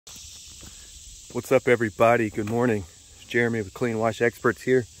What's up, everybody? Good morning. It's Jeremy with Clean Wash Experts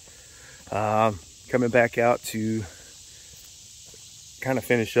here. Coming back out to kind of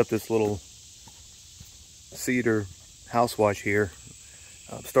finish up this little Cedar house wash here.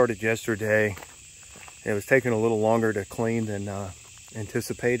 Started yesterday. It was taking a little longer to clean than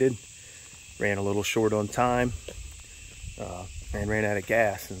anticipated. Ran a little short on time and ran out of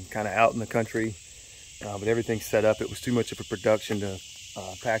gas and kind of out in the country. But everything's set up. It was too much of a production to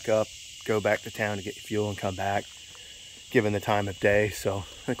pack up, go back to town to get fuel and come back, given the time of day. So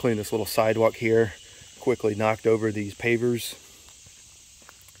I cleaned this little sidewalk here, quickly knocked over these pavers.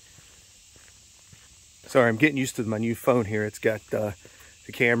 Sorry, I'm getting used to my new phone here. It's got the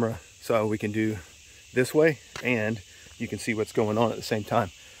camera, so we can do this way and you can see what's going on at the same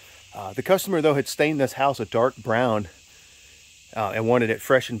time. The customer, though, had stained this house a dark brown and wanted it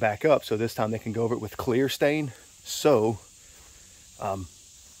freshened back up, so this time they can go over it with clear stain. So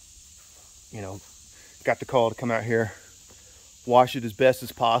you know, got the call to come out here, wash it as best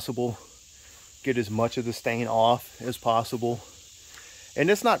as possible, get as much of the stain off as possible.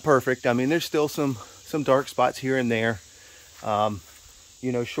 And it's not perfect. I mean, there's still some dark spots here and there.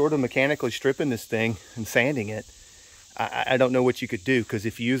 You know, short of mechanically stripping this thing and sanding it, I don't know what you could do, because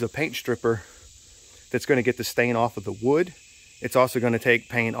if you use a paint stripper that's going to get the stain off of the wood, it's also going to take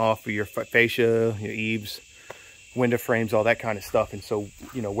paint off of your fascia, your eaves, window frames, all that kind of stuff. And so,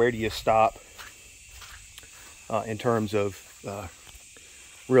 you know, where do you stop in terms of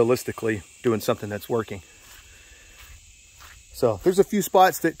realistically doing something that's working? So there's a few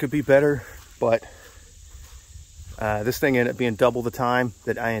spots that could be better, but this thing ended up being double the time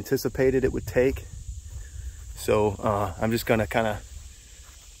that I anticipated it would take. So I'm just gonna kind of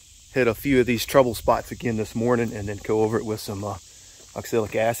hit a few of these trouble spots again this morning and then go over it with some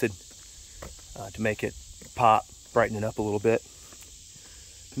oxalic acid to make it pop, brighten it up a little bit,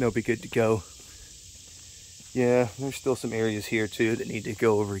 and it'll be good to go. Yeah, there's still some areas here too that need to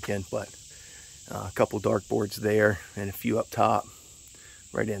go over again, but a couple dark boards there and a few up top,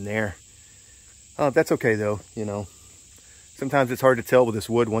 right in there. That's okay though, you know. Sometimes it's hard to tell with this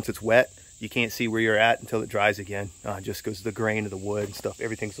wood once it's wet. You can't see where you're at until it dries again, just because the grain of the wood and stuff,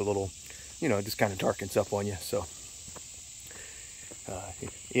 everything's a little, you know, it just kind of darkens up on you. So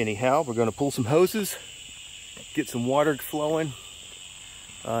anyhow, we're going to pull some hoses, get some water flowing,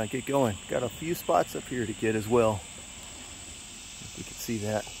 get going. Got a few spots up here to get as well. If you can see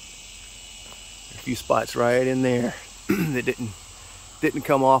that. A few spots right in there that didn't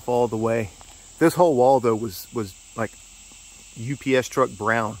come off all the way. This whole wall though was like UPS truck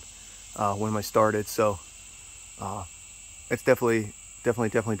brown when I started, so it's definitely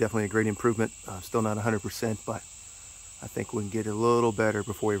a great improvement. Still not 100%, but I think we can get it a little better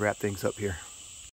before we wrap things up here.